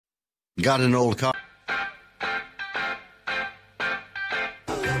Got an old car.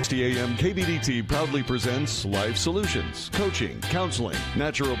 AM KBDT proudly presents Life Solutions, coaching, counseling,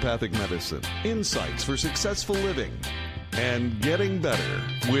 naturopathic medicine, insights for successful living, and getting better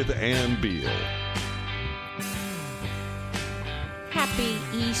with Ann Beal. Happy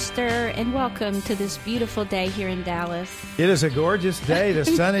Easter and welcome to this beautiful day here in Dallas. It is a gorgeous day. The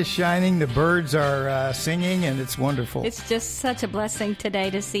sun is shining, the birds are singing, and it's wonderful. It's just such a blessing today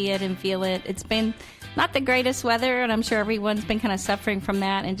to see it and feel it. It's been not the greatest weather, and I'm sure everyone's been kind of suffering from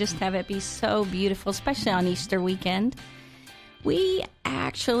that, and just have it be so beautiful, especially on Easter weekend. We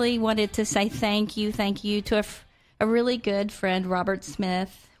actually wanted to say thank you to a really good friend, Robert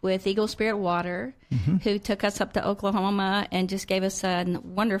Smith, with Eagle Spirit Water, who took us up to Oklahoma and just gave us a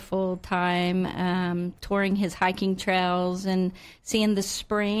wonderful time touring his hiking trails and seeing the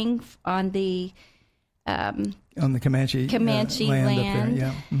spring on the Comanche land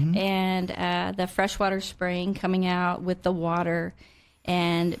up there, and the freshwater spring coming out with the water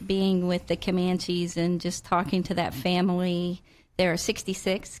and being with the Comanches and just talking to that family. There are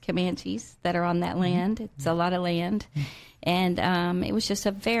 66 Comanches that are on that land. It's a lot of land. And it was just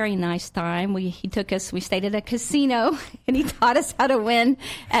a very nice time. He took us, we stayed at a casino, and he taught us how to win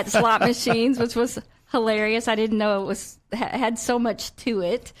at slot machines, which was hilarious. I didn't know it had so much to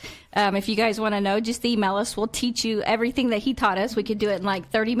it. If you guys want to know, just email us. We'll teach you everything that he taught us. We could do it in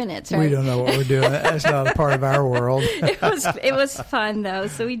like 30 minutes, right? We don't know what we're doing. That's not a part of our world. It was fun, though,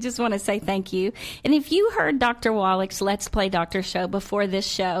 so we just want to say thank you. And if you heard Dr. Wallach's Let's Play Doctor show before this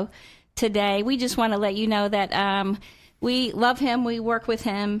show today, we just want to let you know that we love him. We work with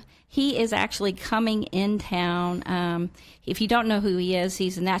him. He is actually coming in town. If you don't know who he is,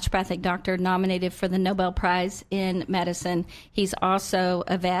 he's a naturopathic doctor nominated for the Nobel Prize in Medicine. He's also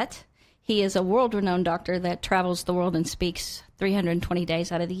a vet. He is a world-renowned doctor that travels the world and speaks 320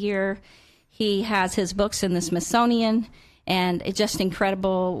 days out of the year. He has his books in the Smithsonian, and it's just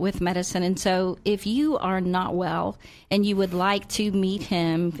incredible with medicine. And so if you are not well and you would like to meet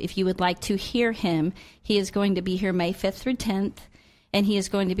him, if you would like to hear him, he is going to be here May 5th through 10th, and he is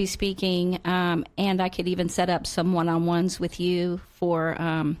going to be speaking, and I could even set up some one-on-ones with you for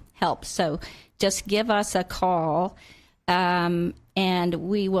help. So just give us a call, and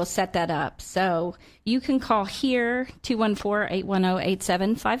we will set that up. So you can call here,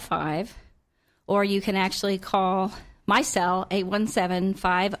 214-810-8755, or you can actually call my cell,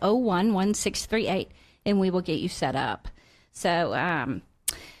 817-501-1638, and we will get you set up. So,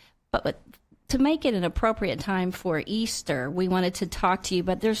 but to make it an appropriate time for Easter, we wanted to talk to you,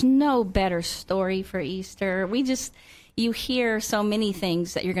 but there's no better story for Easter. You hear so many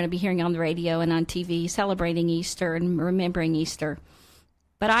things that you're going to be hearing on the radio and on TV, celebrating Easter and remembering Easter.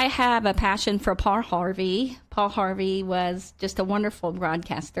 But I have a passion for Paul Harvey. Paul Harvey was just a wonderful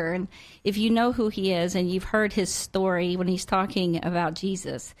broadcaster. And if you know who he is and you've heard his story when he's talking about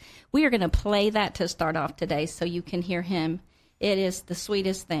Jesus, we are going to play that to start off today so you can hear him. It is the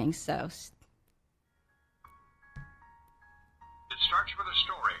sweetest thing. So it starts with a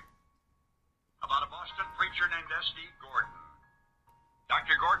story about a Boston preacher named S.D. Gordon.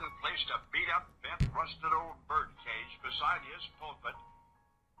 Dr. Gordon placed a beat-up, bent, rusted old bird cage beside his pulpit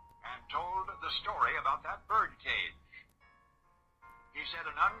and told the story about that bird cage. He said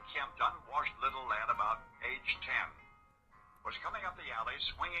an unkempt, unwashed little lad about age 10 was coming up the alley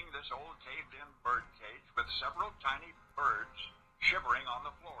swinging this old caved-in bird cage with several tiny birds shivering on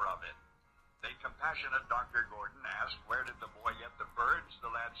the floor of it. The compassionate Dr. Gordon asked where did the boy get the birds.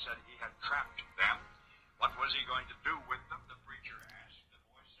 The lad said he had trapped them. What was he going to do with them? The preacher asked. The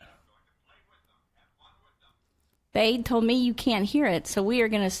boy said, I'm going to play with them, have fun with them. they told me you can't hear it, so we are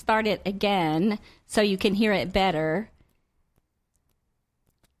going to start it again so you can hear it better.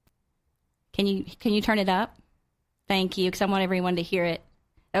 Can you turn it up? Thank you, because I want everyone to hear it.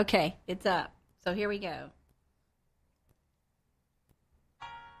 Okay, it's up. So here we go.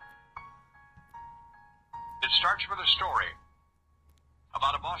 It starts with a story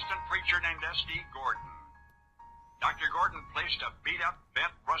about a Boston preacher named S.D. Gordon. Dr. Gordon placed a beat-up,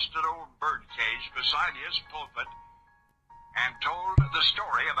 bent, rusted old bird cage beside his pulpit and told the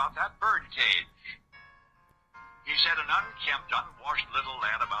story about that bird cage. He said an unkempt, unwashed little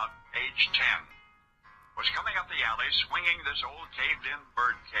lad about age 10 was coming up the alley swinging this old caved-in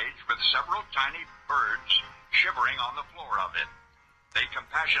bird cage with several tiny birds shivering on the floor of it. The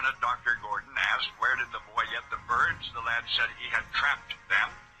compassionate Dr. Gordon asked where did the boy get the birds. The lad said he had trapped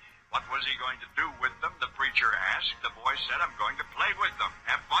them. What was he going to do with them? The preacher asked. The boy said, I'm going to play with them,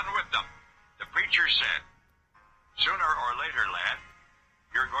 have fun with them. The preacher said, sooner or later, lad,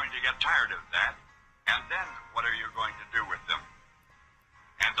 you're going to get tired of that, and then what are you going to do with them?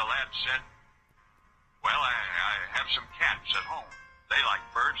 And the lad said, well, I have some cats at home. They like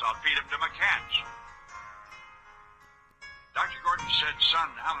birds. I'll feed them to my cats. Dr. Gordon said, son,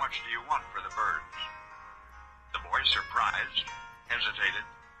 how much do you want for the birds? The boy, surprised, hesitated.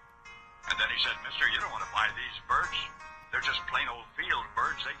 And then he said, mister, you don't want to buy these birds. They're just plain old field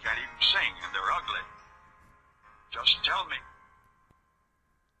birds. They can't even sing, and they're ugly. Just tell me.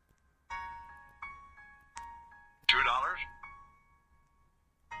 $2?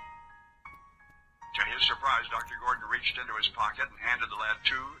 To his surprise, Dr. Gordon reached into his pocket and handed the lad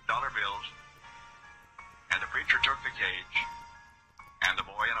 $2 bills. And the preacher took the cage, and the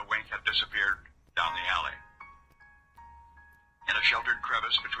boy in a wink had disappeared down the alley. In a sheltered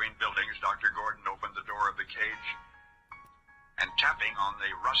crevice between buildings, Dr. Gordon opened the door of the cage, and tapping on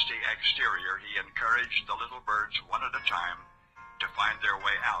the rusty exterior, he encouraged the little birds one at a time to find their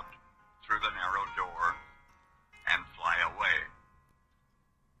way out through the narrow door and fly away.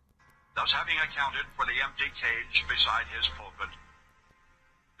 Thus, having accounted for the empty cage beside his pulpit,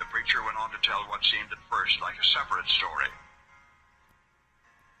 the preacher went on to tell what seemed at first like a separate story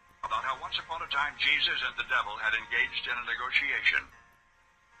about how once upon a time Jesus and the devil had engaged in a negotiation.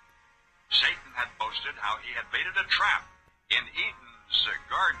 Satan had boasted how he had baited a trap. In Eden's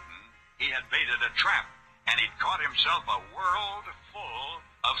garden, he had baited a trap, and he'd caught himself a world full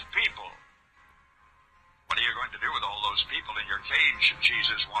of people. What are you going to do with all those people in your cage?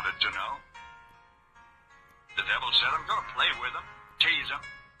 Jesus wanted to know. The devil said, I'm going to play with them, tease them,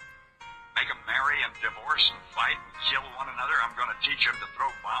 make them marry and divorce and fight and kill one another. I'm going to teach them to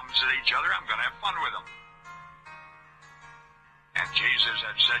throw bombs at each other. I'm going to have fun with them. And Jesus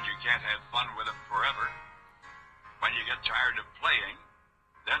had said you can't have fun with them forever. When you get tired of playing,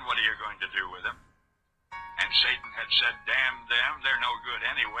 then what are you going to do with them? And Satan had said, damn them, they're no good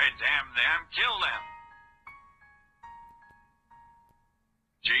anyway. Damn them, kill them.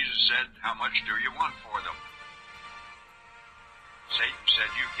 Jesus said, how much do you want for them? Satan said,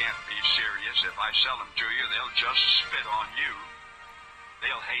 you can't be serious. If I sell them to you, they'll just spit on you.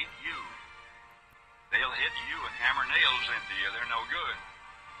 They'll hate you. They'll hit you and hammer nails into you. They're no good.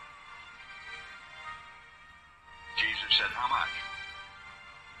 Jesus said, how much?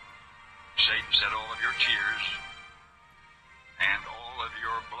 Satan said, all of your tears and all of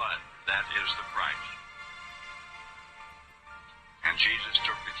your blood. That is the price. And Jesus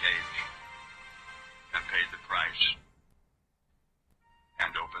took the cage and paid the price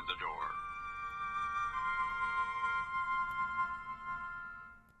and opened the door.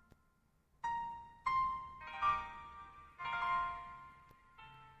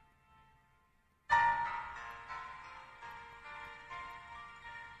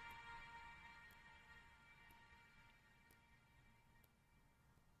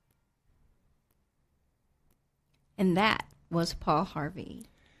 And that was Paul Harvey.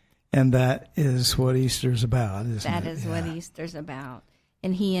 And that is what Easter's about, isn't it? That is what Easter's about.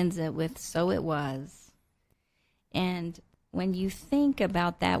 And he ends it with, so it was. And when you think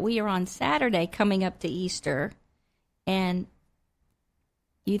about that, we are on Saturday coming up to Easter, and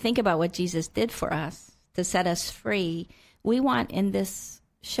you think about what Jesus did for us to set us free. We want in this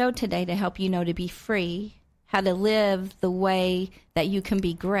show today to help you know to be free, how to live the way that you can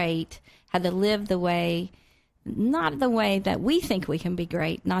be great, how to live the way, not the way that we think we can be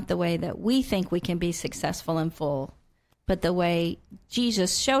great, not the way that we think we can be successful and full, but the way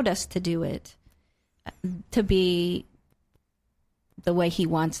Jesus showed us to do it, to be the way he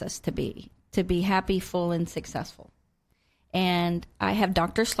wants us to be happy, full, and successful. And I have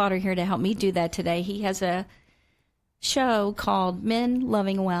Dr. Slaughter here to help me do that today. He has a show called Men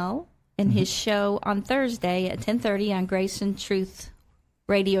Loving Well, and his show on Thursday at 10:30 on Grace and Truth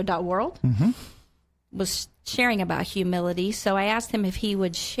Radio.world was sharing about humility. So I asked him if he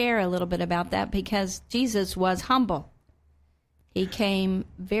would share a little bit about that, because Jesus was humble. He came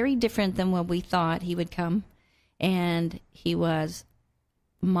very different than what we thought he would come, and he was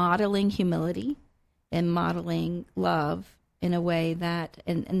modeling humility and modeling love in a way that,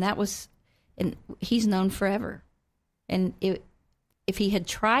 and that was, and he's known forever. And if he had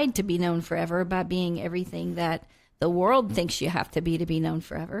tried to be known forever by being everything that the world thinks you have to be known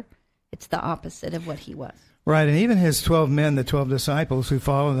forever, it's the opposite of what he was. Right, and even his 12 men, the 12 disciples who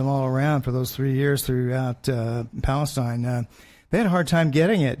followed them all around for those 3 years throughout Palestine, they had a hard time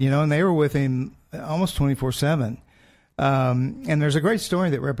getting it, and they were with him almost 24/7. And there's a great story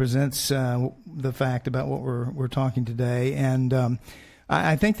that represents the fact about what we're talking today. And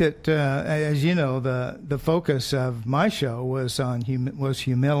I think that, as you know, the focus of my show was on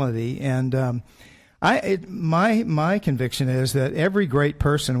humility. And my conviction is that every great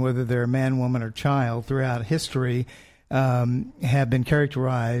person, whether they're a man, woman, or child throughout history, have been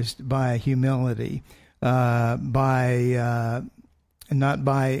characterized by humility, not by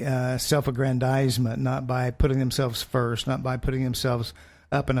self-aggrandizement, not by putting themselves first, not by putting themselves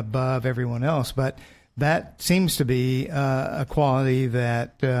up and above everyone else, but that seems to be a quality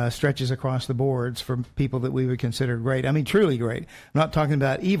that stretches across the boards for people that we would consider great. I mean, truly great. I'm not talking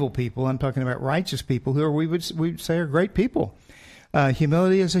about evil people. I'm talking about righteous people who we'd say are great people.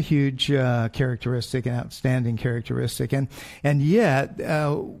 Humility is a huge characteristic, an outstanding characteristic, and yet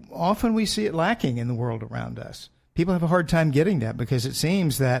often we see it lacking in the world around us. People have a hard time getting that because it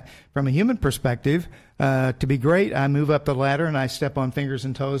seems that from a human perspective, to be great, I move up the ladder and I step on fingers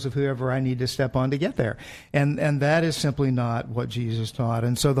and toes of whoever I need to step on to get there. And that is simply not what Jesus taught.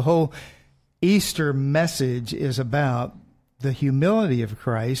 And so the whole Easter message is about the humility of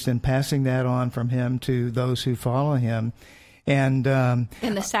Christ and passing that on from him to those who follow him. And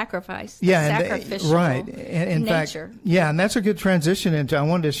the sacrifice, sacrificial right. In nature. Fact, yeah, and that's a good transition into. I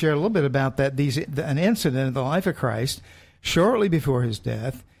wanted to share a little bit about that. An incident in the life of Christ shortly before his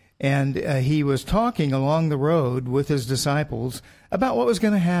death, and he was talking along the road with his disciples about what was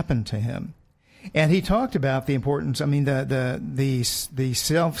going to happen to him, and he talked about the importance. I mean, the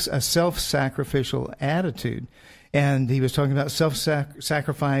self-sacrificial attitude. And he was talking about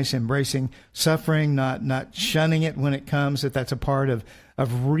self-sacrifice, embracing suffering, not shunning it when it comes, that's a part of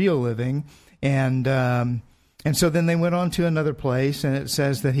real living. And so then they went on to another place, and it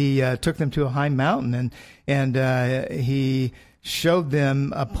says that he took them to a high mountain, and he showed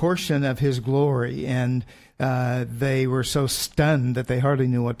them a portion of his glory, and they were so stunned that they hardly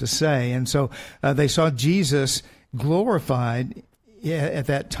knew what to say. And so they saw Jesus glorified at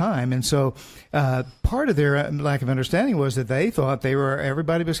that time. And so part of their lack of understanding was that they thought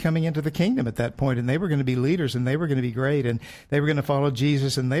everybody was coming into the kingdom at that point, and they were going to be leaders, and they were going to be great, and they were going to follow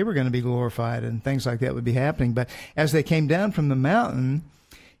Jesus, and they were going to be glorified, and things like that would be happening. But as they came down from the mountain,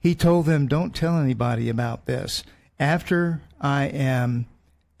 he told them, don't tell anybody about this. After I've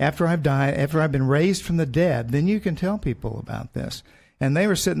died, after I've been raised from the dead, then you can tell people about this. And they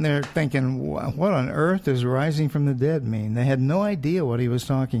were sitting there thinking, what on earth does rising from the dead mean? They had no idea what he was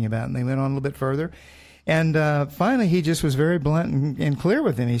talking about. And they went on a little bit further. And finally, he just was very blunt and clear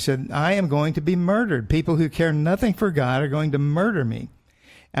with them. He said, I am going to be murdered. People who care nothing for God are going to murder me.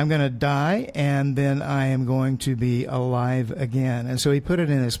 I'm going to die, and then I am going to be alive again. And so he put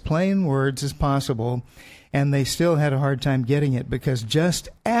it in as plain words as possible. And they still had a hard time getting it, because just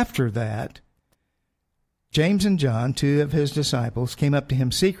after that, James and John, two of his disciples, came up to him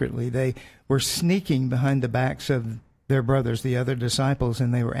secretly. They were sneaking behind the backs of their brothers, the other disciples,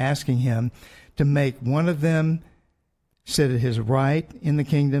 and they were asking him to make one of them sit at his right in the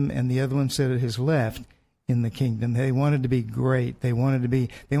kingdom and the other one sit at his left in the kingdom. They wanted to be great. They wanted to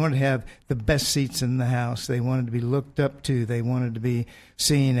have the best seats in the house. They wanted to be looked up to. They wanted to be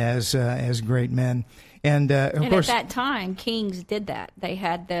seen as great men. And of course, at that time, kings did that. They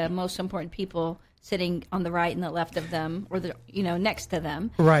had the most important people sitting on the right and the left of them, or next to them.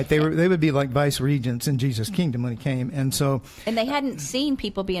 Right. They would be like vice regents in Jesus' kingdom when he came. And they hadn't seen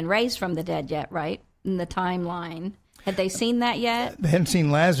people being raised from the dead yet, right? In the timeline. Had they seen that yet? They hadn't seen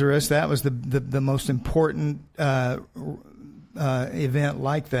Lazarus. That was the most important event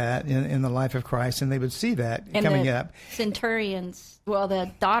like that in the life of Christ, and they would see that and coming up. Centurions,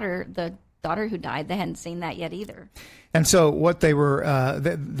 the daughter who died, they hadn't seen that yet either. And so what they were,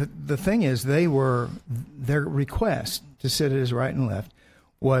 the thing is, their request to sit at his right and left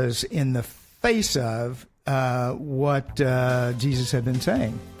was in the face of what Jesus had been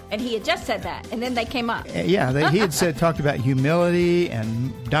saying. And he had just said that, and then they came up. Yeah, he had talked about humility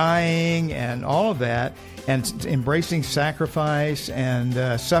and dying and all of that, and embracing sacrifice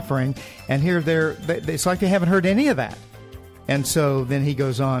and suffering. And here it's like they haven't heard any of that. And so then he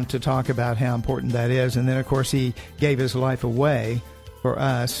goes on to talk about how important that is. And then, of course, he gave his life away for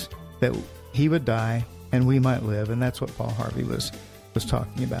us, that he would die and we might live. And that's what Paul Harvey was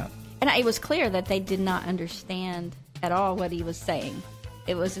talking about. And it was clear that they did not understand at all what he was saying.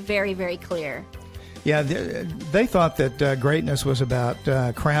 It was very, very clear. Yeah, they thought that greatness was about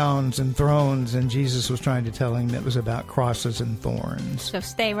crowns and thrones, and Jesus was trying to tell him it was about crosses and thorns. So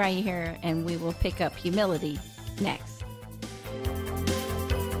stay right here, and we will pick up humility next.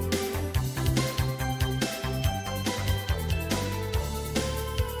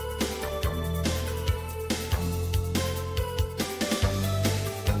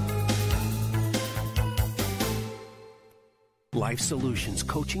 Life Solutions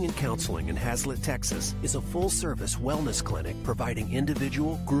Coaching and Counseling in Hazlet, Texas is a full-service wellness clinic providing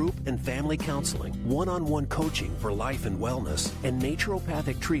individual, group, and family counseling, one-on-one coaching for life and wellness, and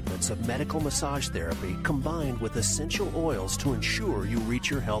naturopathic treatments of medical massage therapy combined with essential oils to ensure you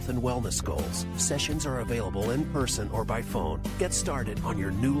reach your health and wellness goals. Sessions are available in person or by phone. Get started on your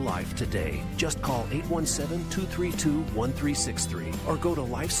new life today. Just call 817-232-1363 or go to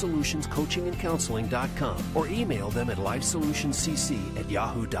LifeSolutionsCoachingandCounseling.com or email them at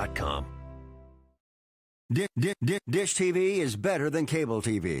lifesolutionscc@yahoo.com. Dish TV is better than cable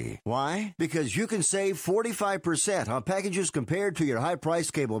TV. Why? Because you can save 45% on packages compared to your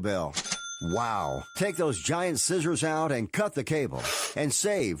high-priced cable bill. Wow. Take those giant scissors out and cut the cable and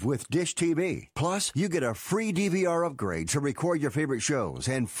save with Dish TV. Plus, you get a free DVR upgrade to record your favorite shows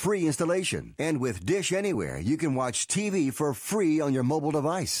and free installation. And with Dish Anywhere, you can watch TV for free on your mobile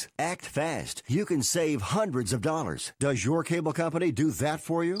device. Act fast. You can save hundreds of dollars. Does your cable company do that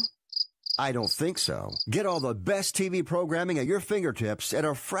for you? I don't think so. Get all the best TV programming at your fingertips at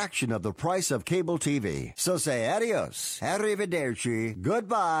a fraction of the price of cable TV. So say adios, arrivederci,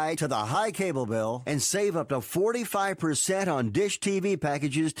 goodbye to the high cable bill and save up to 45% on Dish TV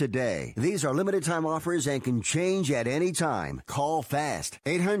packages today. These are limited time offers and can change at any time. Call fast.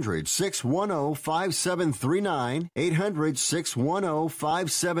 800-610-5739.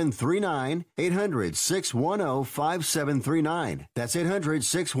 800-610-5739. 800-610-5739. That's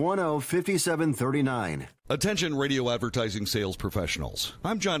 800-610-5739. 5739. Attention radio advertising sales professionals.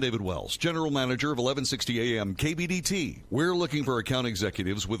 I'm John David Wells, General Manager of 1160 AM KBDT. We're looking for account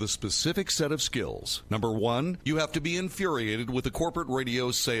executives with a specific set of skills. Number one, you have to be infuriated with the corporate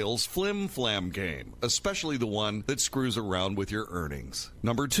radio sales flim-flam game, especially the one that screws around with your earnings.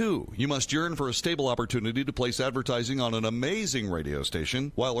 Number two, you must yearn for a stable opportunity to place advertising on an amazing radio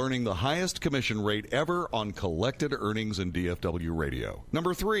station while earning the highest commission rate ever on collected earnings in DFW radio.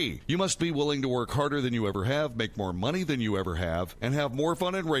 Number three, you must be willing to work harder than you ever have, make more money than you ever have, and have more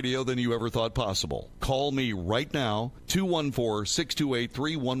fun in radio than you ever thought possible. Call me right now,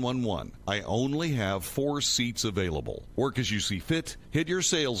 214-628-3111. I only have 4 seats available. Work as you see fit, hit your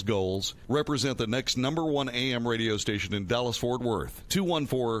sales goals, represent the next number 1 AM radio station in Dallas-Fort Worth.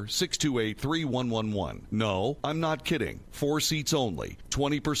 214-628-3111. No, I'm not kidding. 4 seats only.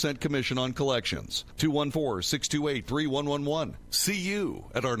 20% commission on collections. 214-628-3111. See you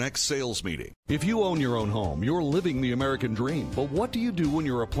at our next sales meeting. If you own your own home, you're living the American dream. But what do you do when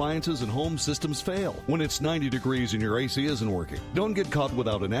your appliances and home systems fail? When it's 90 degrees and your AC isn't working? Don't get caught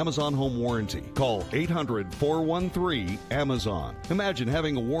without an Amazon home warranty. Call 800-413-AMAZON. Imagine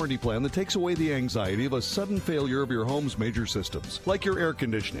having a warranty plan that takes away the anxiety of a sudden failure of your home's major systems, like your air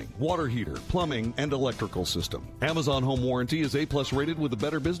conditioning, water heater, plumbing, and electrical system. Amazon Home Warranty is A+ rated with the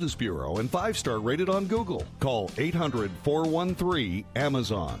Better Business Bureau and 5-star rated on Google. Call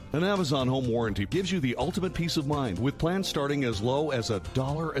 800-413-AMAZON. An Amazon Home Warranty gives you the ultimate peace of mind with plans starting as low as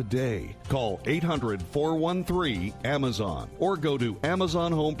 $1 a day. Call 800-413-AMAZON or go to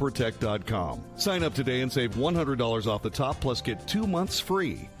AmazonHomeProtect.com. Sign up today and save $100 off the top plus get 2 months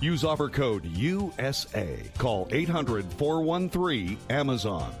free. Use offer code USA. Call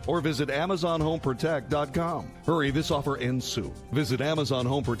 800-413-AMAZON or visit AmazonHomeProtect.com. Hurry, this offer ends soon. Visit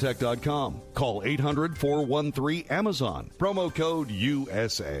AmazonHomeProtect.com. Call 800-413-AMAZON. Promo code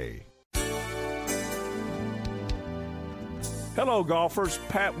USA. Hello, golfers.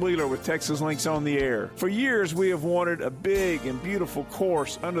 Pat Wheeler with Texas Links on the Air. For years, we have wanted a big and beautiful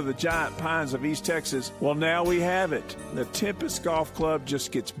course under the giant pines of East Texas. Well, now we have it. The Tempest Golf Club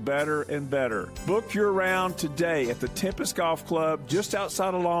just gets better and better. Book your round today at the Tempest Golf Club just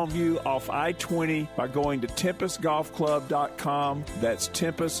outside of Longview off I-20 by going to TempestGolfClub.com. That's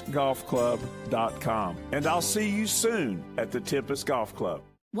TempestGolfClub.com. And I'll see you soon at the Tempest Golf Club.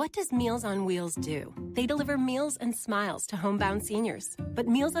 What does Meals on Wheels do? They deliver meals and smiles to homebound seniors. But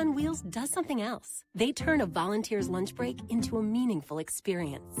Meals on Wheels does something else. They turn a volunteer's lunch break into a meaningful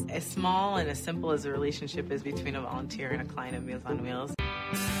experience. As small and as simple as a relationship is between a volunteer and a client of Meals on Wheels.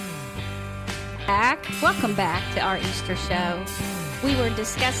 Welcome back to our Easter show. We were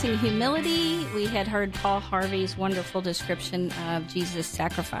discussing humility. We had heard Paul Harvey's wonderful description of Jesus'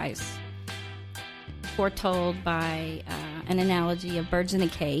 sacrifice, foretold by an analogy of birds in a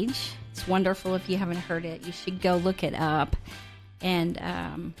cage. It's wonderful. If you haven't heard it, you should go look it up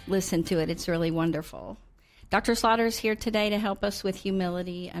and listen to it. It's really wonderful. Dr. Slaughter is here today to help us with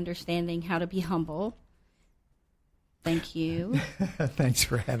humility, understanding how to be humble. Thank you. Thanks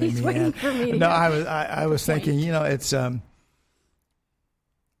for having He's me. waiting for me to No, go. I was thinking, it's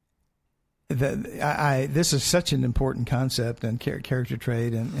this is such an important concept and character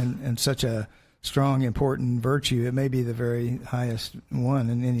trait and such a strong, important virtue. It may be the very highest one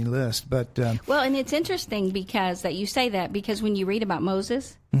in any list. But well, and it's interesting because that you say that, because when you read about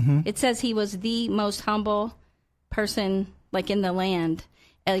Moses, it says he was the most humble person like in the land.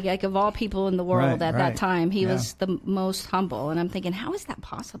 Like of all people in the world at that time, he was the most humble. And I'm thinking, how is that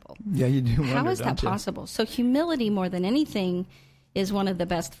possible? Yeah, you do wonder, how is that possible? So humility, more than anything, is one of the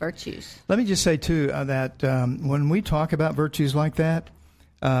best virtues. Let me just say, too, that when we talk about virtues like that,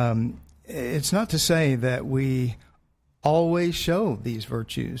 it's not to say that we always show these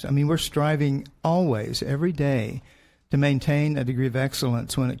virtues. I mean, we're striving always, every day, to maintain a degree of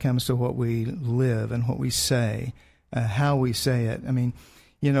excellence when it comes to what we live and what we say, how we say it. I mean,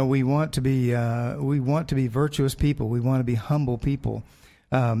 you know, we want to be virtuous people. We want to be humble people.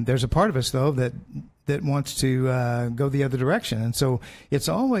 There's a part of us, though, that wants to go the other direction, and so it's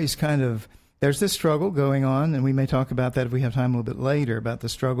always kind of, there's this struggle going on, and we may talk about that if we have time a little bit later, about the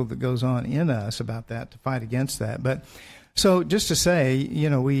struggle that goes on in us about that, to fight against that. But so just to say, you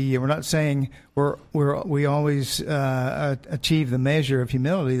know, we're not saying we always achieve the measure of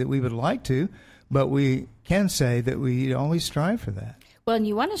humility that we would like to, but we can say that we always strive for that. Well, and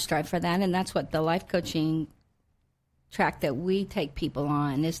you want to strive for that, and that's what the life coaching track that we take people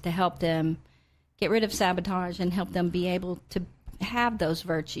on is, to help them get rid of sabotage and help them be able to have those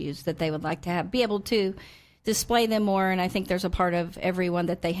virtues that they would like to have, be able to display them more. And I think there's a part of everyone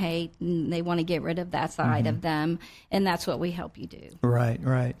that they hate, and they want to get rid of that side of them, and that's what we help you do.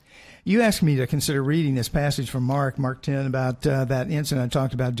 Right. You asked me to consider reading this passage from Mark 10, about that incident I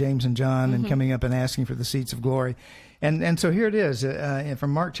talked about, James and John, and coming up and asking for the seats of glory. And so here it is,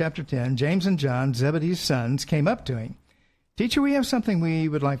 from Mark chapter 10, James and John, Zebedee's sons, came up to him. Teacher, we have something we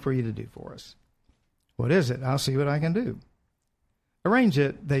would like for you to do for us. What is it? I'll see what I can do. Arrange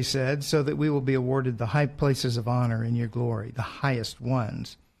it, they said, so that we will be awarded the high places of honor in your glory, the highest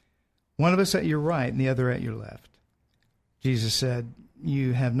ones. One of us at your right and the other at your left. Jesus said,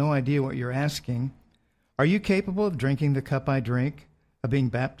 you have no idea what you're asking. Are you capable of drinking the cup I drink, of being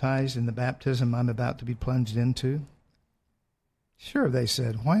baptized in the baptism I'm about to be plunged into? Sure, they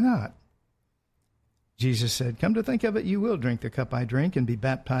said. Why not? Jesus said, come to think of it, you will drink the cup I drink and be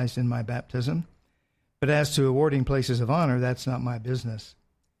baptized in my baptism. But as to awarding places of honor, that's not my business.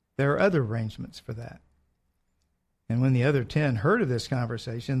 There are other arrangements for that. And when the other 10 heard of this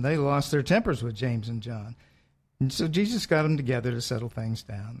conversation, they lost their tempers with James and John. And so Jesus got them together to settle things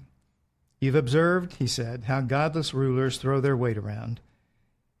down. You've observed, he said, how godless rulers throw their weight around.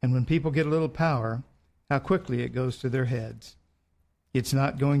 And when people get a little power, how quickly it goes to their heads. It's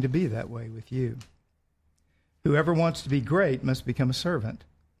not going to be that way with you. Whoever wants to be great must become a servant.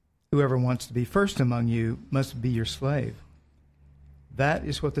 Whoever wants to be first among you must be your slave. That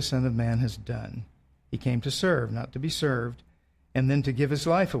is what the Son of Man has done. He came to serve, not to be served, and then to give his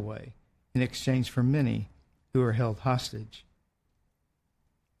life away in exchange for many who are held hostage.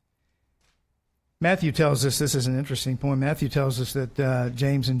 Matthew tells us, this is an interesting point, Matthew tells us that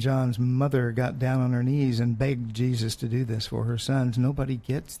James and John's mother got down on her knees and begged Jesus to do this for her sons. Nobody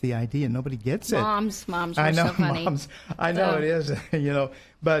gets the idea. Nobody gets it. Moms were so funny. I know it is,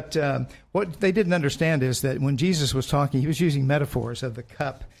 But what they didn't understand is that when Jesus was talking, he was using metaphors of the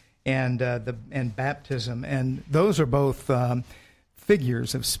cup and baptism, and those are both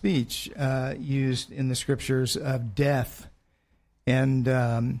figures of speech used in the Scriptures of death and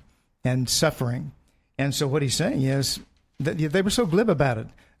suffering. And so what he's saying is that they were so glib about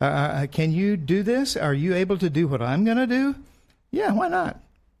it. Can you do this? Are you able to do what I'm going to do? Yeah, why not?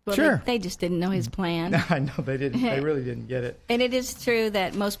 Well, sure. They just didn't know his plan. I know they didn't. They really didn't get it. And it is true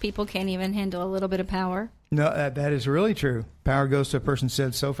that most people can't even handle a little bit of power. No, that is really true. Power goes to a person's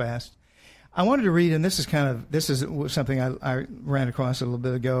head so fast. I wanted to read, and this is something I ran across a little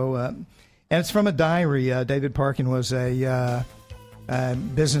bit ago, and it's from a diary. David Parkin was a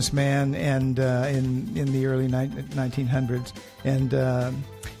businessman and in the early 1900s, and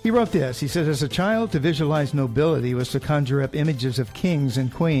he wrote this. He said, as a child, to visualize nobility was to conjure up images of kings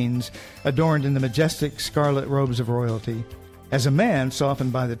and queens adorned in the majestic scarlet robes of royalty. As a man,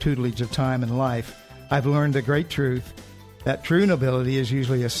 softened by the tutelage of time and life, I've learned the great truth that true nobility is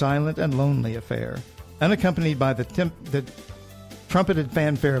usually a silent and lonely affair, unaccompanied by the trumpeted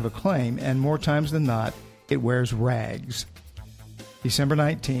fanfare of acclaim, and more times than not, it wears rags. December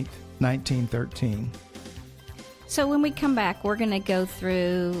 19th, 1913. So when we come back, we're going to go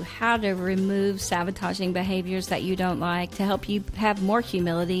through how to remove sabotaging behaviors that you don't like to help you have more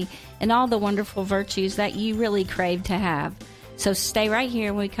humility and all the wonderful virtues that you really crave to have. So stay right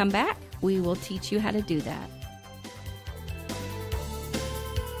here. When we come back, we will teach you how to do that.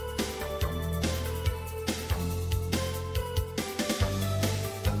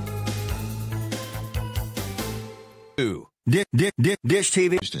 Dish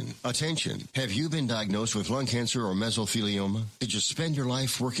TV. Attention. Have you been diagnosed with lung cancer or mesothelioma? Did you spend your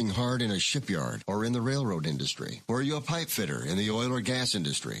life working hard in a shipyard or in the railroad industry? Were you a pipe fitter in the oil or gas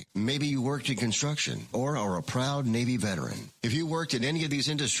industry? Maybe you worked in construction or are a proud Navy veteran. If you worked in any of these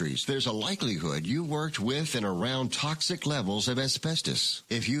industries, there's a likelihood you worked with and around toxic levels of asbestos.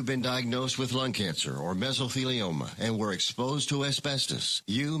 If you've been diagnosed with lung cancer or mesothelioma and were exposed to asbestos,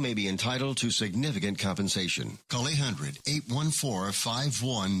 you may be entitled to significant compensation. Call 800-814-5199.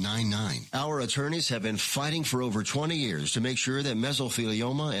 Our attorneys have been fighting for over 20 years to make sure that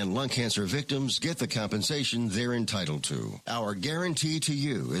mesothelioma and lung cancer victims get the compensation they're entitled to. Our guarantee to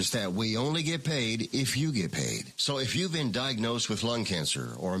you is that we only get paid if you get paid. So if you've been diagnosed with lung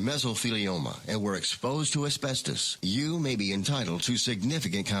cancer or mesothelioma and were exposed to asbestos, you may be entitled to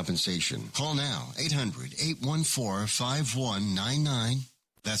significant compensation. Call now, 800-814-5199.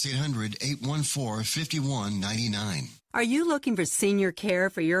 That's 800-814-5199. Are you looking for senior care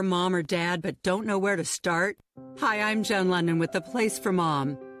for your mom or dad but don't know where to start? Hi, I'm Joan London with The Place for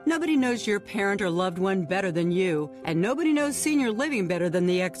Mom. Nobody knows your parent or loved one better than you, and nobody knows senior living better than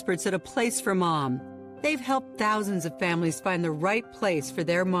the experts at A Place for Mom. They've helped thousands of families find the right place for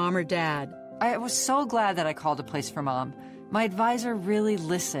their mom or dad. I was so glad that I called A Place for Mom. My advisor really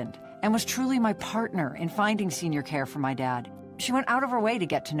listened and was truly my partner in finding senior care for my dad. She went out of her way to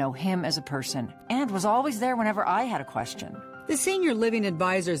get to know him as a person and was always there whenever I had a question. The senior living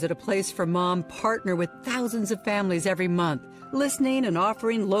advisors at A Place for Mom partner with thousands of families every month, listening and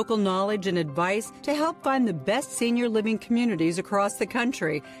offering local knowledge and advice to help find the best senior living communities across the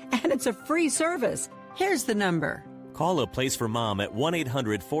country. And it's a free service. Here's the number. Call A Place for Mom at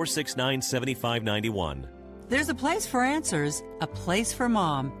 1-800-469-7591. There's a place for answers, a place for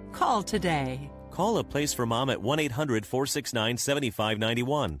mom. Call today. Call A Place for Mom at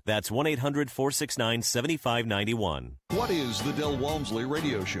 1-800-469-7591. That's 1-800-469-7591. What is the Del Walmsley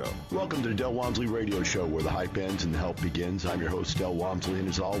Radio Show? Welcome to the Del Walmsley Radio Show, where the hype ends and the help begins. I'm your host, Del Walmsley, and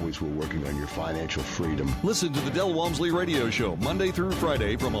as always, we're working on your financial freedom. Listen to the Del Walmsley Radio Show Monday through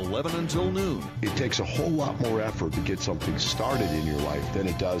Friday from 11 until noon. It takes a whole lot more effort to get something started in your life than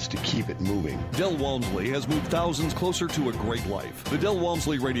it does to keep it moving. Del Walmsley has moved thousands closer to a great life. The Del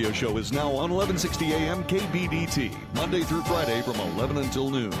Walmsley Radio Show is now on 1160 AM KBDT, Monday through Friday from 11 until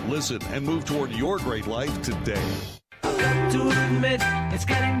noon. Listen and move toward your great life today. To admit it's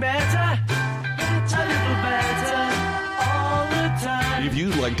getting better, a little better all the time. If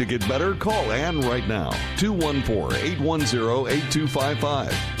you'd like to get better, call Ann right now. 214-810-8255.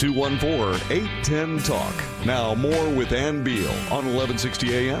 214-810-TALK. Now more with Ann Beal on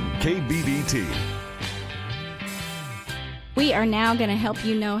 1160 AM KBDT. We are now going to help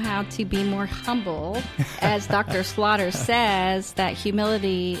you know how to be more humble. As Dr. Slaughter says, that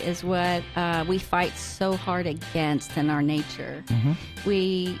humility is what we fight so hard against in our nature. Mm-hmm.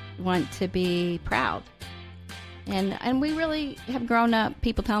 We want to be proud. And we really have grown up,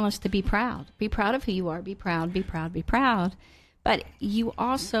 people telling us to be proud. Be proud of who you are. Be proud, be proud, be proud. But you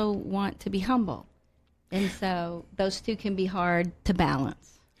also want to be humble. And so those two can be hard to balance.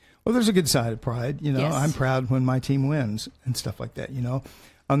 Well, there's a good side of pride. You know, yes. I'm proud when my team wins and stuff like that, you know.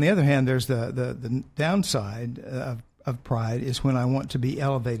 On the other hand, there's the downside of pride is when I want to be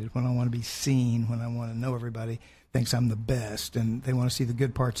elevated, when I want to be seen, when I want to know everybody thinks I'm the best, and they want to see the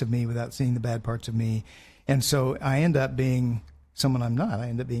good parts of me without seeing the bad parts of me. And so I end up being someone I'm not. I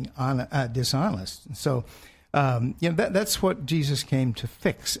end up being dishonest. And so, you know, that's what Jesus came to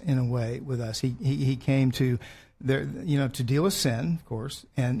fix in a way with us. He came to... to deal with sin, of course,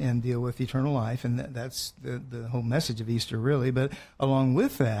 and deal with eternal life, and that's the whole message of Easter, really. But along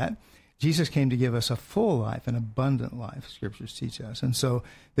with that, Jesus came to give us a full life, an abundant life, Scriptures teach us. And so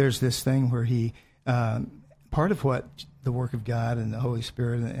there's this thing where he, part of what the work of God and the Holy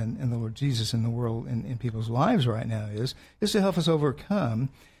Spirit and the Lord Jesus in the world, in people's lives right now is to help us overcome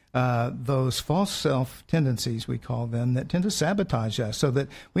those false self tendencies, we call them, that tend to sabotage us so that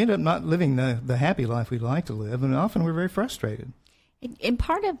we end up not living the happy life we'd like to live, and often we're very frustrated. And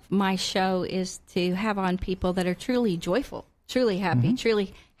part of my show is to have on people that are truly joyful, truly happy, mm-hmm.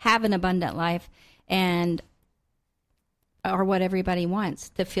 truly have an abundant life, and are what everybody wants,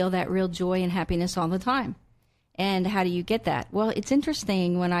 to feel that real joy and happiness all the time. And how do you get that? Well, it's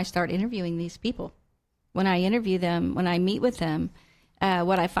interesting when I start interviewing these people. When I interview them, when I meet with them,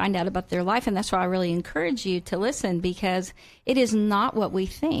 what I find out about their life, and that's why I really encourage you to listen, because it is not what we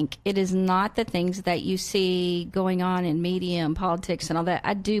think. It is not the things that you see going on in media and politics and all that.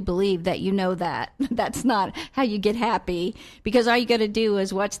 I do believe that you know that. That's not how you get happy, because all you got to do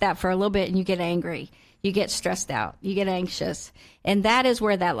is watch that for a little bit and you get angry. You get stressed out. You get anxious. And that is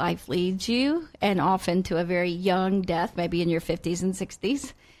where that life leads you, and often to a very young death, maybe in your 50s and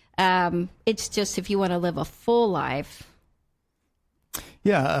 60s. It's just if you want to live a full life.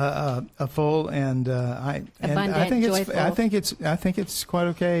 Yeah, a full and I think it's quite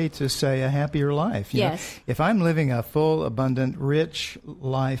okay to say a happier life. You know? If I'm living a full, abundant, rich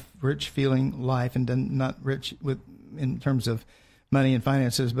life, rich feeling life, and not rich in terms of money and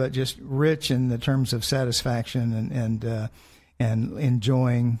finances, but just rich in the terms of satisfaction and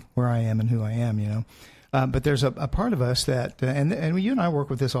enjoying where I am and who I am. You know. But there's a part of us that, and you and I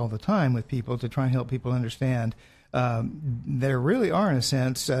work with this all the time with people to try and help people understand. There really are, in a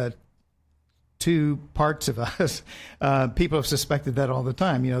sense, two parts of us. People have suspected that all the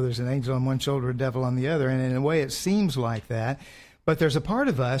time. You know, there's an angel on one shoulder, a devil on the other, and in a way it seems like that. But there's a part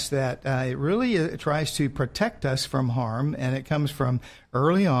of us that it really tries to protect us from harm, and it comes from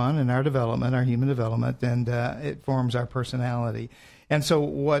early on in our development, our human development, and it forms our personality. And so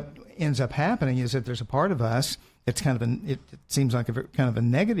what ends up happening is that there's a part of us, it's kind of it seems like kind of a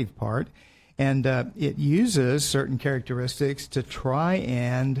negative part, and it uses certain characteristics to try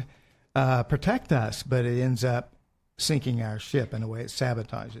and protect us, but it ends up sinking our ship in a way. It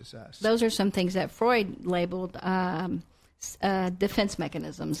sabotages us. Those are some things that Freud labeled defense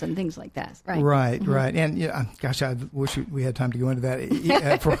mechanisms and things like that. Right. Right. And gosh, I wish we had time to go into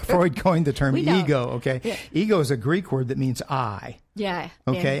that. Freud coined the term ego. Okay, ego is a Greek word that means I. Yeah.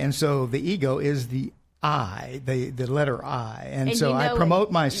 Okay, and so the ego is the I, the letter I, and so I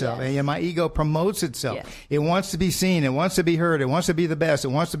promote myself, and my ego promotes itself. Yes. It wants to be seen, it wants to be heard, it wants to be the best, it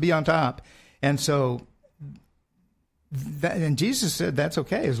wants to be on top, and so. And Jesus said that's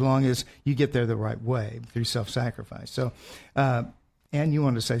okay as long as you get there the right way through self-sacrifice. So, Ann, you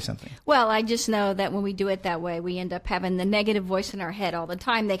wanted to say something. Well, I just know that when we do it that way, we end up having the negative voice in our head all the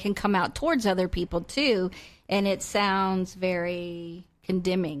time. They can come out towards other people too, and it sounds very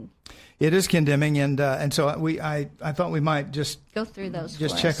condemning. It is condemning, and so I thought we might just go through those.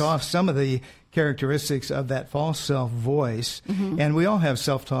 Just check off some of the characteristics of that false self voice. Mm-hmm. And we all have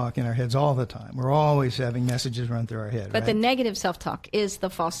self-talk in our heads all the time. We're always having messages run through our head. But the negative self-talk is the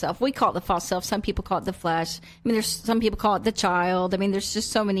false self. We call it the false self. Some people call it the flesh. I mean, there's some people call it the child. I mean, there's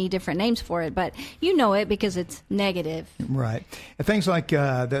just so many different names for it. But you know it because it's negative. Right. And things like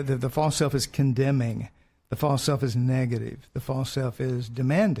the false self is condemning. The false self is negative. The false self is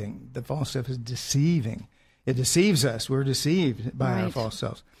demanding. The false self is deceiving. It deceives us. We're deceived by our false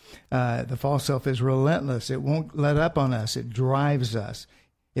selves. The false self is relentless. It won't let up on us. It drives us.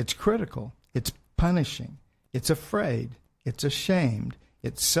 It's critical. It's punishing. It's afraid. It's ashamed.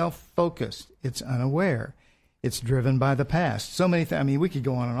 It's self-focused. It's unaware. It's driven by the past. So many things. I mean, we could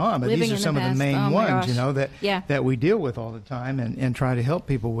go on and on, but these are some of the main ones, you know, that we deal with all the time and try to help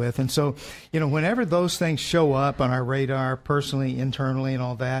people with. And so, you know, whenever those things show up on our radar, personally, internally, and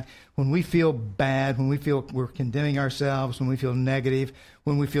all that, when we feel bad, when we feel we're condemning ourselves, when we feel negative,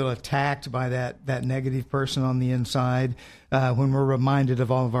 when we feel attacked by that negative person on the inside, when we're reminded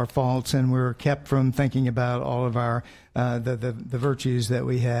of all of our faults and we're kept from thinking about all of our the virtues that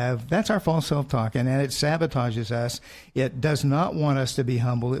we have, that's our false self-talk, and it sabotages us. It does not want us to be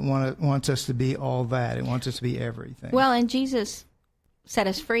humble. It wants us to be all that. It wants us to be everything. Well, and Jesus set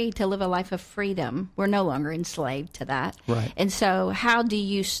us free to live a life of freedom. We're no longer enslaved to that. Right. And so how do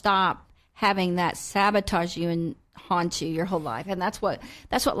you stop having that sabotage you and haunt you your whole life? And that's what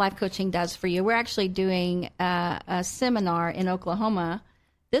life coaching does for you. We're actually doing a seminar in Oklahoma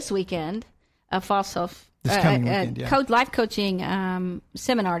this weekend, a false self life coaching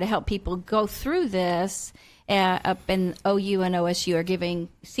seminar to help people go through this. Up in OU and OSU are giving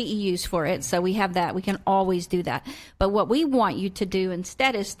CEUs for it, so we have that. We can always do that. But what we want you to do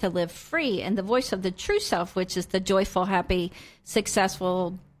instead is to live free and the voice of the true self, which is the joyful, happy,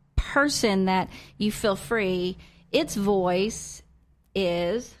 successful person that you feel free. Its voice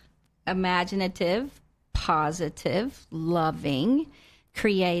is imaginative, positive, loving,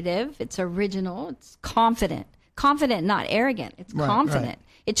 creative. It's original. It's confident. Confident, not arrogant. It's confident. Right.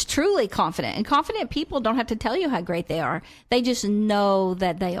 It's truly confident. And confident people don't have to tell you how great they are. They just know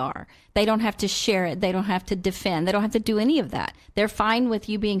that they are. They don't have to share it. They don't have to defend. They don't have to do any of that. They're fine with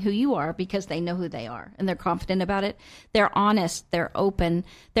you being who you are because they know who they are and they're confident about it. They're honest. They're open.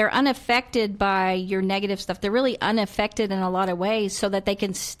 They're unaffected by your negative stuff. They're really unaffected in a lot of ways so that they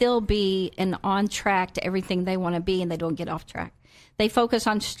can still be and on track to everything they want to be and they don't get off track. They focus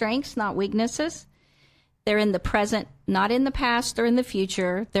on strengths, not weaknesses. They're in the present, not in the past or in the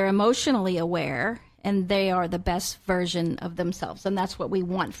future. They're emotionally aware, and they are the best version of themselves, and that's what we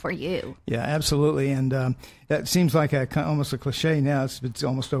want for you. Yeah, absolutely. And that seems like almost a cliche now. It's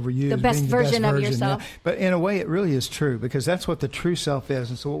almost overused. The best version of yourself. Yeah. But in a way, it really is true, because that's what the true self is.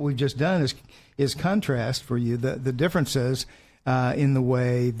 And so what we've just done is contrast for you the differences in the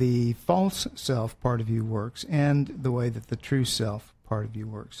way the false self part of you works and the way that the true self part of you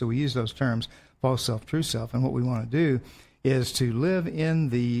works. So we use those terms, false self, true self, and what we want to do is to live in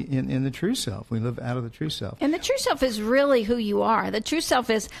the true self. We live out of the true self. And the true self is really who you are. The true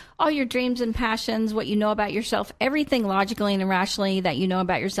self is all your dreams and passions, what you know about yourself, everything logically and rationally that you know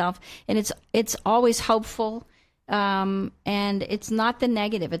about yourself. And it's always hopeful, and it's not the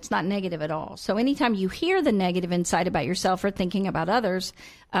negative. It's not negative at all. So anytime you hear the negative inside about yourself or thinking about others,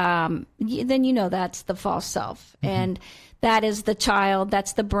 then you know that's the false self. Mm-hmm. And that is the child,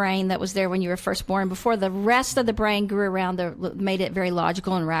 that's the brain that was there when you were first born, before the rest of the brain grew around, made it very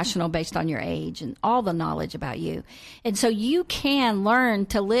logical and rational based on your age and all the knowledge about you. And so you can learn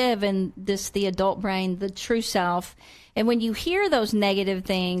to live in the adult brain, the true self. And when you hear those negative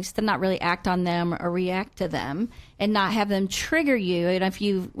things, to not really act on them or react to them and not have them trigger you. And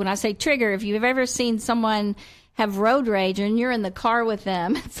when I say trigger, if you've ever seen someone have road rage and you're in the car with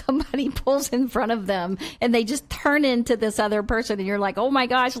them, somebody pulls in front of them and they just turn into this other person and you're like, oh my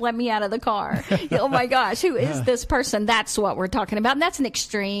gosh, let me out of the car. Oh my gosh, who is this person? That's what we're talking about. And that's an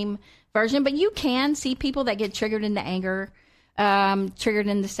extreme version, but you can see people that get triggered into anger, triggered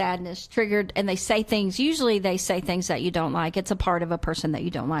into sadness, triggered, and they say things. Usually they say things that you don't like. It's a part of a person that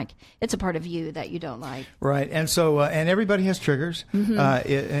you don't like. It's a part of you that you don't like. Right. And so, and everybody has triggers.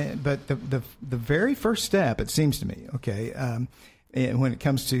 Mm-hmm. But the very first step, it seems to me, when it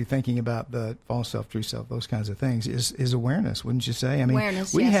comes to thinking about the false self, true self, those kinds of things, is awareness, wouldn't you say? I mean,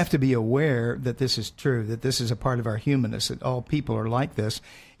 awareness, we yes. have to be aware that this is true, that this is a part of our humanness, that all people are like this,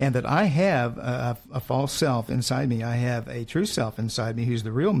 and that I have a false self inside me. I have a true self inside me who's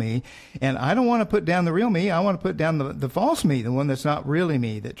the real me, and I don't want to put down the real me. I want to put down the false me, the one that's not really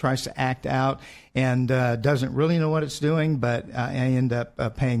me, that tries to act out and doesn't really know what it's doing, but I end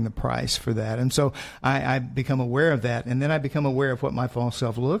up paying the price for that. And so I become aware of that, and then I become aware of what my false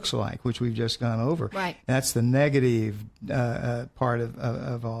self looks like, which we've just gone over. Right. And that's the negative part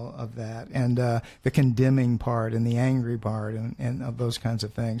of all of that, and the condemning part, and the angry part, and of those kinds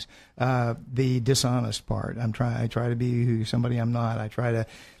of things. The dishonest part. I try to be somebody I'm not. I try to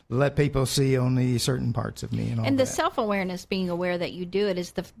let people see only certain parts of me. And the self-awareness, being aware that you do it,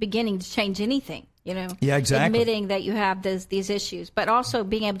 is the beginning to change anything, you know? Yeah, exactly. Admitting that you have these issues, but also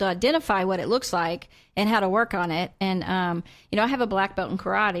being able to identify what it looks like and how to work on it. And, I have a black belt in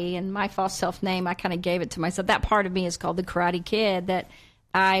karate, and my false self name, I kind of gave it to myself. That part of me is called the Karate Kid, that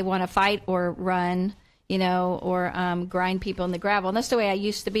I want to fight or run, or grind people in the gravel. And that's the way I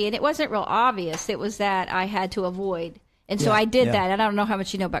used to be. And it wasn't real obvious. It was that I had to avoid. And so I did that. And I don't know how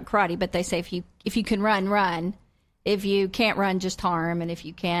much you know about karate, but they say if you can run. If you can't run, just harm. And if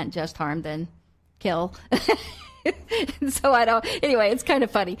you can't just harm, then kill. So anyway, it's kind of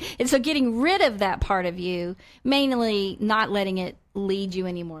funny. And so getting rid of that part of you, mainly not letting it lead you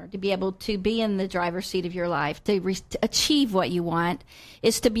anymore, to be able to be in the driver's seat of your life, to achieve what you want,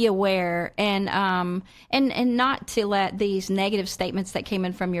 is to be aware and not to let these negative statements that came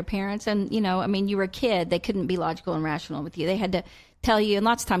in from your parents. And, you were a kid. They couldn't be logical and rational with you. They had to tell you, and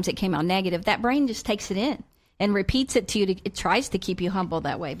lots of times it came out negative. That brain just takes it in and repeats it to you. It tries to keep you humble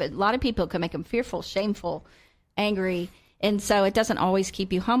that way. But a lot of people can make them fearful, shameful, angry, and so it doesn't always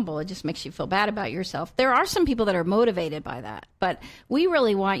keep you humble. It just makes you feel bad about yourself. There are some people that are motivated by that, but we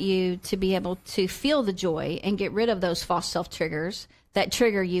really want you to be able to feel the joy and get rid of those false self triggers that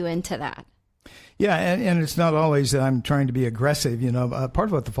trigger you into that. Yeah, and it's not always that I'm trying to be aggressive. Part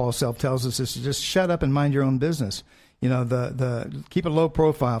of what the false self tells us is to just shut up and mind your own business. The keep a low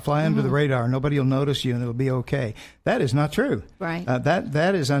profile, fly under the radar. Nobody will notice you, and it'll be okay. That is not true. Right.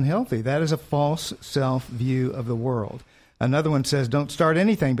 That is unhealthy. That is a false self view of the world. Another one says, don't start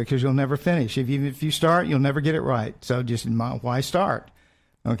anything because you'll never finish. If you start, you'll never get it right. So just why start?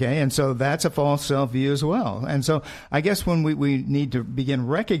 Okay, and so that's a false self view as well. And so I guess when we need to begin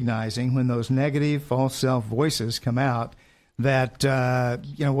recognizing when those negative false self voices come out, that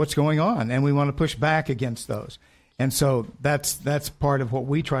what's going on, and we want to push back against those. And so that's part of what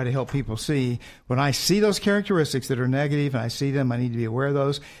we try to help people see. When I see those characteristics that are negative and I see them, I need to be aware of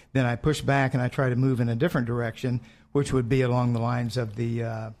those. Then I push back and I try to move in a different direction, which would be along the lines of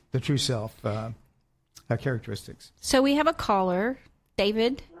the true self characteristics. So we have a caller.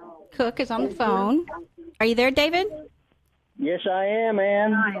 David Cook is on the phone. Are you there, David? Yes, I am,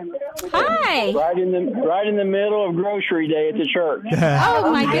 Ann. Hi. Right in the middle of grocery day at the church.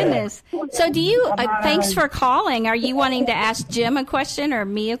 Oh, my goodness. So do you, thanks for calling. Are you wanting to ask Jim a question or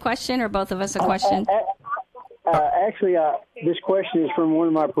me a question or both of us a question? Actually, this question is from one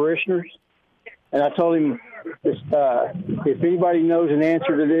of my parishioners, and I told him if anybody knows an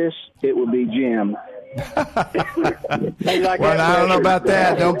answer to this, it would be Jim. Well, I don't know about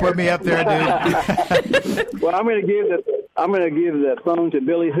that. Don't put me up there, dude. Well, I'm going to give the phone to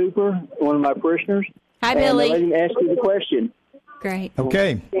Billy Hooper, one of my parishioners. Hi, Billy. Let him ask you the question. Great.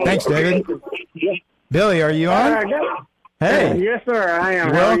 Okay. Thanks, David. Billy, are you on? Hey. Yes, sir. I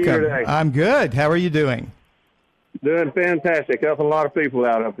am. Welcome. How are you today? I'm good. How are you doing? Doing fantastic. Helping a lot of people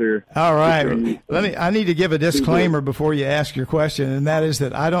out up here. All right. I need to give a disclaimer before you ask your question, and that is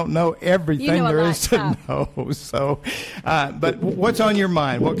that I don't know everything there is to know. So, but what's on your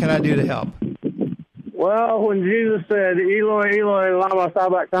mind? What can I do to help? Well, when Jesus said, Eloi, Eloi, lama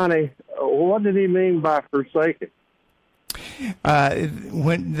sabachthani, what did he mean by forsaken?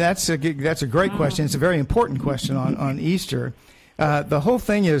 That's a great question. It's a very important question on Easter. The whole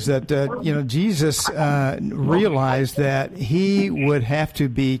thing is that Jesus realized that he would have to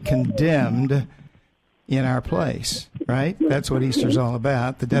be condemned in our place, right? That's what Easter's all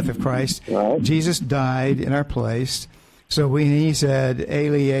about, the death of Christ. Right. Jesus died in our place. So when he said,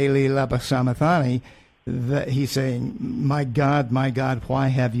 Eli, Eli, lama sabachthani, that he's saying, my God, why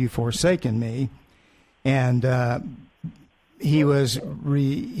have you forsaken me? And he wasn't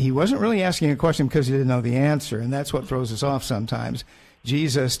really asking a question because he didn't know the answer, and that's what throws us off sometimes.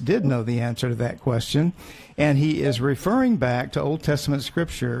 Jesus did know the answer to that question, and he is referring back to Old Testament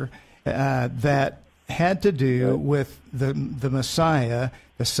scripture that had to do with the Messiah,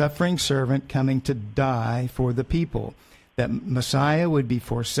 the suffering servant coming to die for the people. That Messiah would be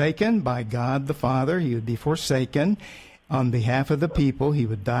forsaken by God the Father. He would be forsaken on behalf of the people. He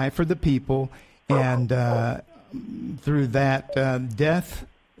would die for the people, and through that death,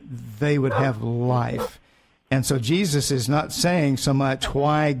 they would have life. And so Jesus is not saying so much,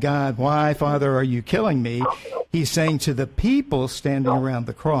 why, God, why, Father, are you killing me? He's saying to the people standing around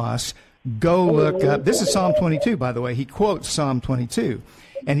the cross, go look up. This is Psalm 22, by the way. He quotes Psalm 22.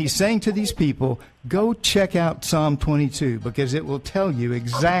 And he's saying to these people, go check out Psalm 22, because it will tell you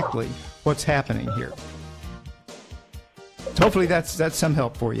exactly what's happening here. So hopefully that's some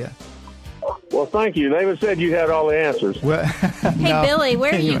help for you. Well, thank you. David said you had all the answers. Well, hey, Billy,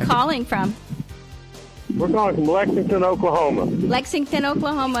 where are you calling from? We're calling from Lexington, Oklahoma. Lexington,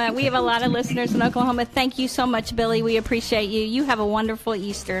 Oklahoma. We have a lot of listeners in Oklahoma. Thank you so much, Billy. We appreciate you. You have a wonderful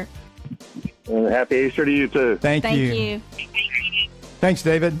Easter. And happy Easter to you, too. Thank you. Thanks,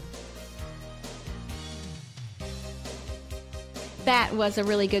 David. That was a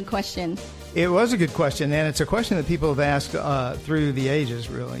really good question. It was a good question, and it's a question that people have asked through the ages,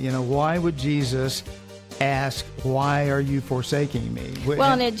 really. Why would Jesus ask, why are you forsaking me?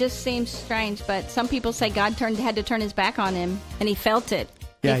 Well, and it just seems strange, but some people say God had to turn his back on him, and he felt it.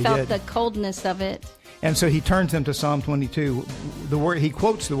 Yeah, he felt the coldness of it. And so he turns them to Psalm 22. He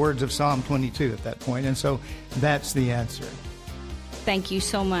quotes the words of Psalm 22 at that point, and so that's the answer. Thank you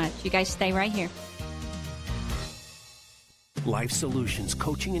so much. You guys stay right here. Life Solutions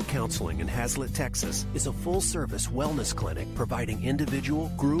Coaching and Counseling in Hazlet, Texas is a full-service wellness clinic providing individual,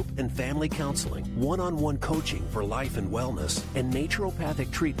 group, and family counseling, one-on-one coaching for life and wellness, and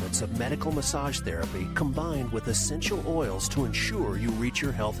naturopathic treatments of medical massage therapy combined with essential oils to ensure you reach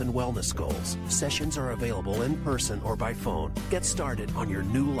your health and wellness goals. Sessions are available in person or by phone. Get started on your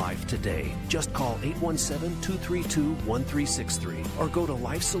new life today. Just call 817-232-1363 or go to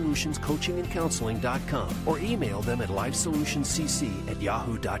LifeSolutionsCoachingandCounseling.com or email them at LifeSolutionsCC@yahoo.com.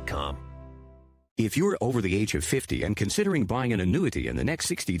 If you're over the age of 50 and considering buying an annuity in the next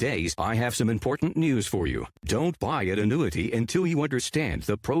 60 days, I have some important news for you. Don't buy an annuity until you understand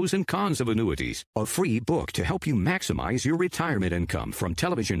the pros and cons of annuities. A free book to help you maximize your retirement income from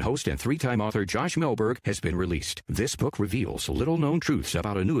television host and three-time author Josh Melberg has been released. This book reveals little-known truths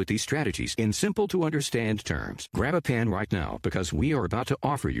about annuity strategies in simple-to-understand terms. Grab a pen right now because we are about to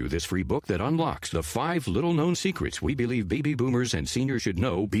offer you this free book that unlocks the 5 little-known secrets we believe baby boomers and seniors should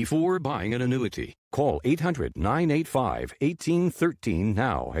know before buying an annuity. Call 800-985-1813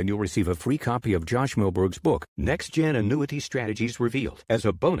 now, and you'll receive a free copy of Josh Melberg's book, Next Gen Annuity Strategies Revealed. As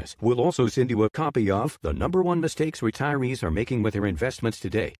a bonus, we'll also send you a copy of The #1 Mistakes Retirees Are Making with Their Investments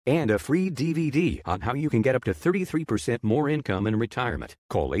Today, and a free DVD on how you can get up to 33% more income in retirement.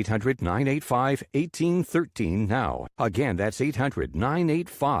 Call 800-985-1813 now. Again, that's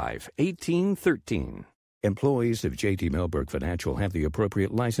 800-985-1813. Employees of J.D. Melberg Financial have the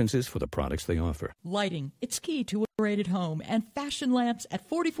appropriate licenses for the products they offer. Lighting. It's key to a home, and Fashion Lamps at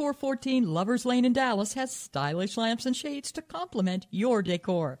 4414 Lovers Lane in Dallas has stylish lamps and shades to complement your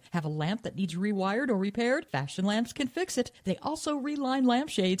decor. Have a lamp that needs rewired or repaired? Fashion Lamps can fix it. They also reline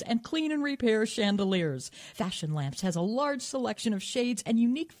lampshades and clean and repair chandeliers. Fashion Lamps has a large selection of shades and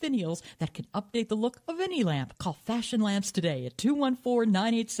unique finials that can update the look of any lamp. Call Fashion Lamps today at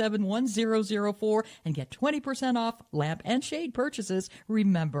 214-987-1004 and get 20% off lamp and shade purchases.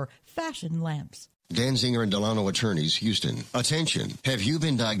 Remember, Fashion Lamps. Danziger and Delano Attorneys, Houston. Attention. Have you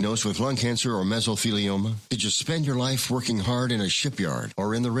been diagnosed with lung cancer or mesothelioma? Did you spend your life working hard in a shipyard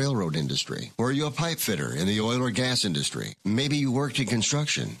or in the railroad industry? Were you a pipe fitter in the oil or gas industry? Maybe you worked in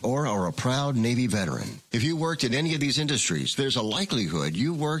construction or are a proud Navy veteran. If you worked in any of these industries, there's a likelihood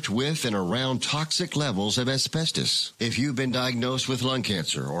you worked with and around toxic levels of asbestos. If you've been diagnosed with lung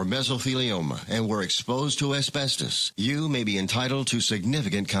cancer or mesothelioma and were exposed to asbestos, you may be entitled to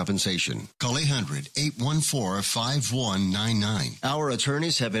significant compensation. Call 800-814-5199. Our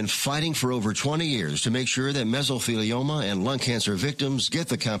attorneys have been fighting for over 20 years to make sure that mesothelioma and lung cancer victims get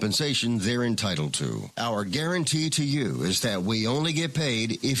the compensation they're entitled to. Our guarantee to you is that we only get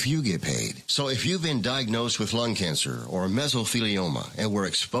paid if you get paid. So if you've been diagnosed with lung cancer or mesothelioma and were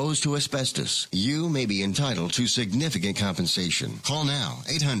exposed to asbestos, you may be entitled to significant compensation. Call now,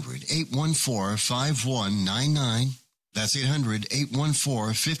 800-814-5199. That's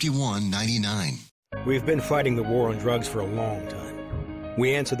 800-814-5199. We've been fighting the war on drugs for a long time.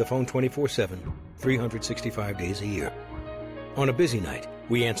 We answer the phone 24/7, 365 days a year. On a busy night,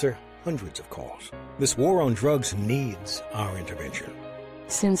 we answer hundreds of calls. This war on drugs needs our intervention.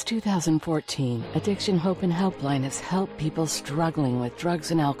 Since 2014, Addiction Hope and Helpline has helped people struggling with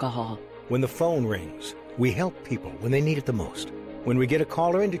drugs and alcohol. When the phone rings, we help people when they need it the most. When we get a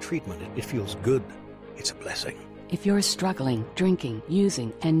caller into treatment, it feels good. It's a blessing. If you're struggling, drinking,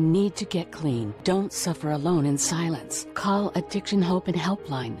 using, and need to get clean, don't suffer alone in silence. Call Addiction Hope and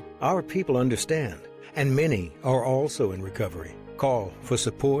Helpline. Our people understand, and many are also in recovery. Call for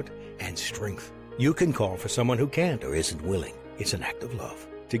support and strength. You can call for someone who can't or isn't willing. It's an act of love.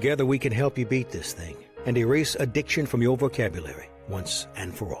 Together we can help you beat this thing and erase addiction from your vocabulary once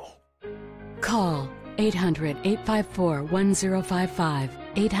and for all. Call 800-854-1055.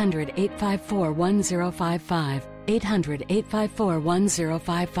 800-854-1055.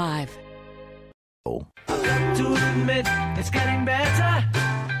 800-854-1055. I've got to admit, it's getting better. A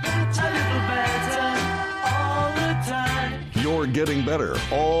little better all the time. You're getting better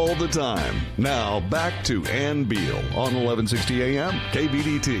all the time. Now back to Ann Beal on 1160 AM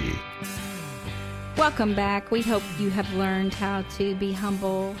KBDT. Welcome back. We hope you have learned how to be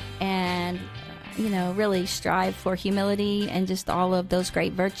humble and really strive for humility and just all of those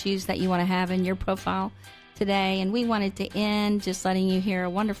great virtues that you want to have in your profile today. And we wanted to end just letting you hear a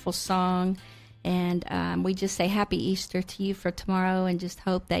wonderful song. And we just say Happy Easter to you for tomorrow and just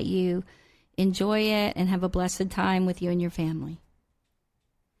hope that you enjoy it and have a blessed time with you and your family.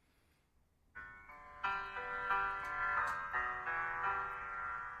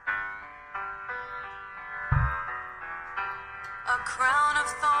 A crown of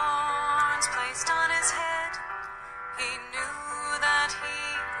thorns placed on his head. He knew that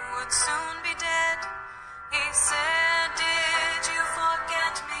he would soon be dead. He said, did you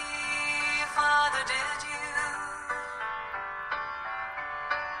forget me, Father, did you?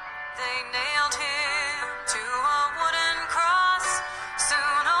 They nailed him to a wooden cross.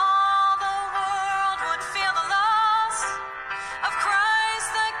 Soon all the world would feel the loss of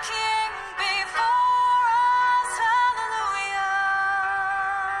Christ the King before us. Hallelujah.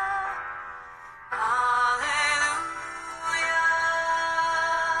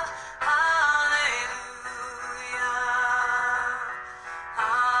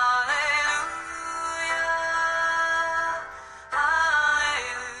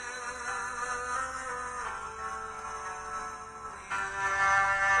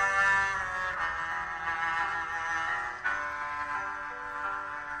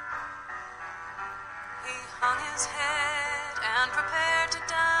 He hung his head and prepared to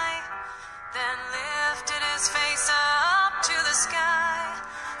die, then lifted his face up to the sky,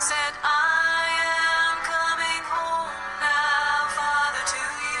 said, I am coming home now, Father, to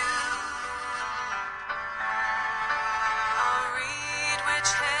you. A reed which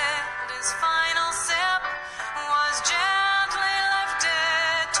held his final sip was gently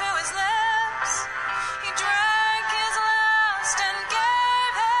lifted to his lips. He drank his last and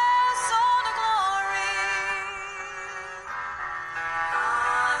gave his soul to glory.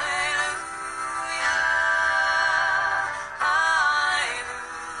 Hallelujah,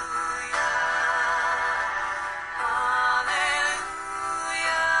 hallelujah.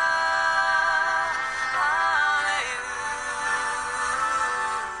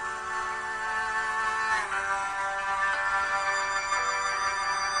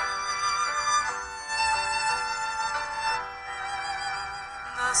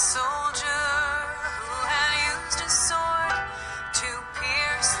 A soldier who had used his sword to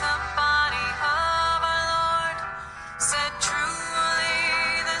pierce the body of our Lord said,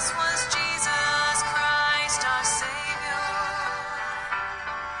 truly this was Jesus Christ our Savior.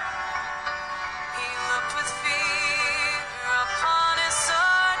 He looked with fear upon his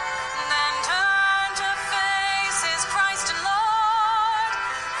sword, then turned to face his Christ and Lord,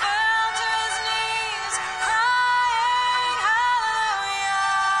 fell to his knees, crying, hallelujah,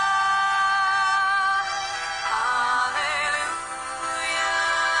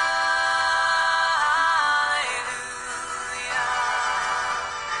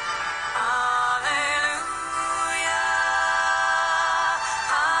 hallelujah,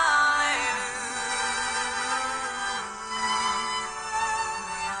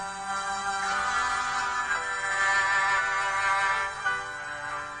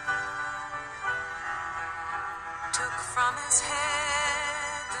 took from his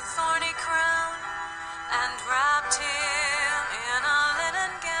head the thorny crown and wrapped him in a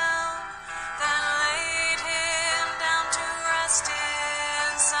linen gown, then laid him down to rest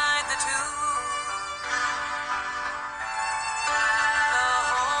inside the tomb. The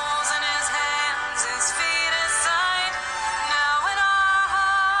holes in his hands, his feet, his side, now in our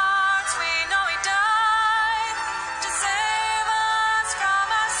hearts we know he died to save us from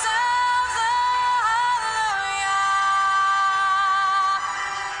ourselves.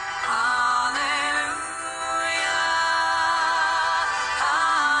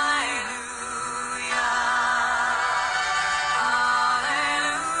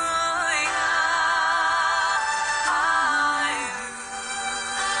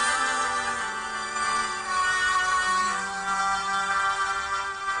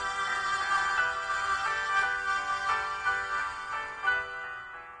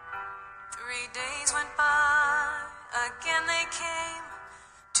 Again they came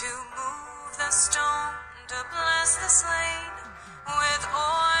to move the stone to bless the slain.